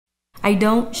I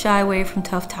don't shy away from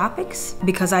tough topics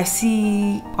because I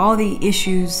see all the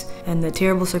issues and the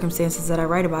terrible circumstances that I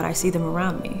write about, I see them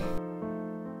around me.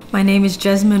 My name is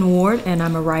Jesmyn Ward and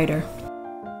I'm a writer.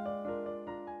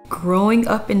 Growing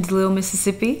up in DeLisle,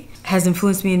 Mississippi has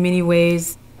influenced me in many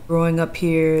ways. Growing up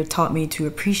here taught me to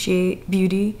appreciate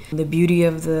beauty, the beauty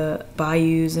of the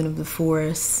bayous and of the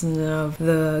forests and of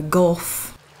the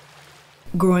Gulf.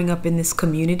 Growing up in this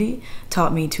community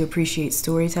taught me to appreciate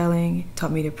storytelling,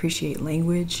 taught me to appreciate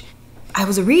language. I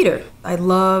was a reader. I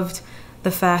loved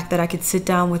the fact that I could sit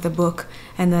down with a book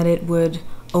and that it would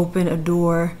open a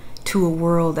door to a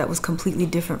world that was completely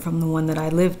different from the one that I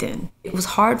lived in. It was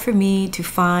hard for me to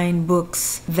find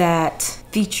books that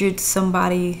featured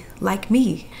somebody like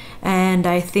me, and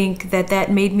I think that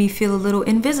that made me feel a little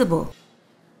invisible.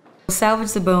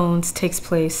 Salvage the Bones takes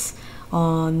place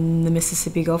on the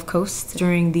Mississippi Gulf Coast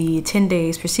during the 10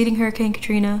 days preceding Hurricane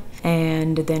Katrina,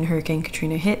 and then Hurricane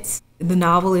Katrina hits. The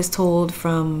novel is told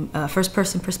from a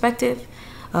first-person perspective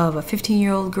of a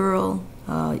 15-year-old girl,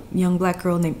 a young black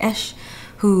girl named Esh,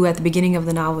 who at the beginning of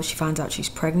the novel she finds out she's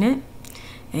pregnant,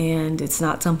 and it's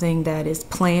not something that is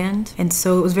planned. And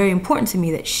so it was very important to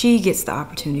me that she gets the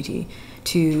opportunity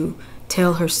to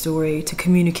tell her story, to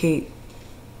communicate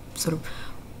sort of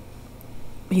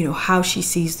how she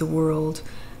sees the world,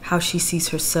 how she sees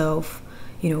herself,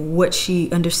 what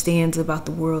she understands about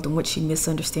the world and what she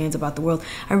misunderstands about the world.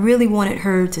 I really wanted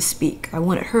her to speak. I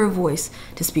wanted her voice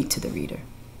to speak to the reader.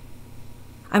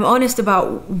 I'm honest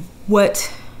about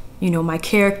what, my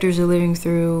characters are living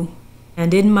through,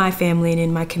 and in my family and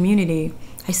in my community,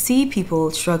 I see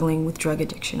people struggling with drug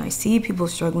addiction. I see people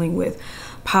struggling with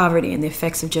poverty and the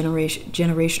effects of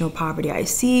generational poverty. I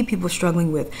see people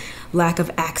struggling with lack of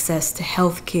access to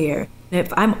health care. And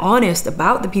if I'm honest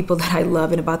about the people that I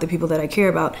love and about the people that I care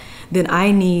about, then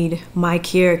I need my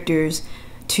characters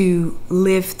to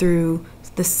live through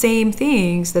the same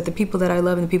things that the people that I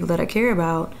love and the people that I care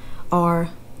about are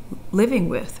living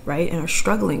with, right, and are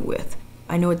struggling with.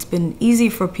 I know it's been easy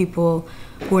for people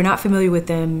who are not familiar with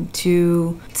them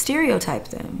to stereotype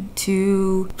them,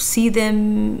 to see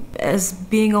them as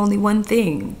being only one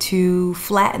thing, to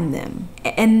flatten them.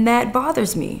 And that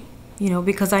bothers me,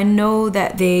 because I know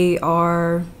that they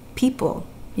are people,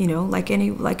 like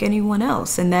anyone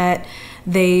else, and that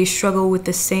they struggle with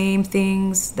the same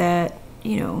things that,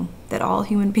 that all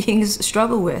human beings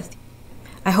struggle with.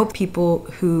 I hope people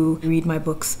who read my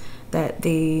books that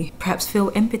they perhaps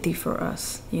feel empathy for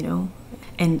us,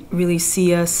 and really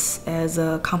see us as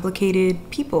a complicated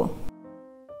people.